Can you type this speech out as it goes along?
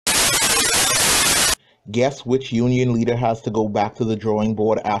Guess which union leader has to go back to the drawing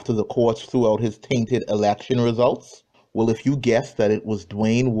board after the courts threw out his tainted election results? Well, if you guessed that it was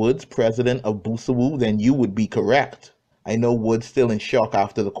Dwayne Woods, president of Boosawoo, then you would be correct. I know Woods still in shock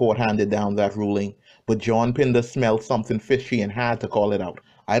after the court handed down that ruling, but John Pinder smelled something fishy and had to call it out.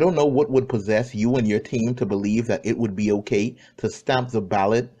 I don't know what would possess you and your team to believe that it would be okay to stamp the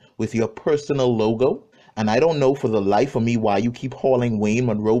ballot with your personal logo, and I don't know for the life of me why you keep hauling Wayne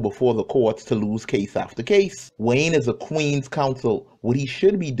Monroe before the courts to lose case after case. Wayne is a Queen's counsel. What he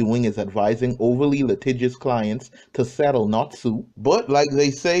should be doing is advising overly litigious clients to settle, not sue. But like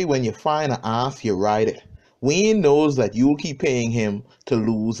they say, when you find an ass, you ride it. Wayne knows that you'll keep paying him to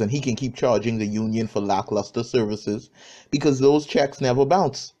lose and he can keep charging the union for lackluster services because those checks never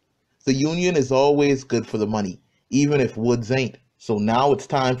bounce. The union is always good for the money, even if Woods ain't. So now it's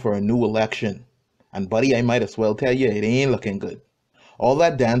time for a new election. And buddy, I might as well tell you, it ain't looking good. All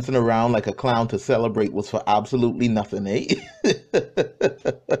that dancing around like a clown to celebrate was for absolutely nothing, eh?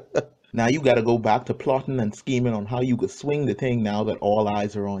 Now you gotta go back to plotting and scheming on how you could swing the thing now that all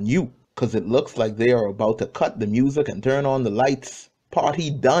eyes are on you. Cause it looks like they are about to cut the music and turn on the lights. Party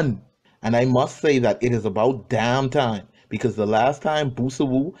done. And I must say that it is about damn time. Because the last time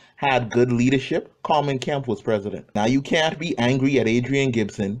Boosawoo had good leadership, Carmen Kemp was president. Now you can't be angry at Adrian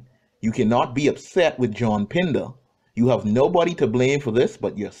Gibson. You cannot be upset with John Pinder. You have nobody to blame for this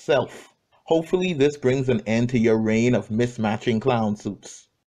but yourself. Hopefully this brings an end to your reign of mismatching clown suits.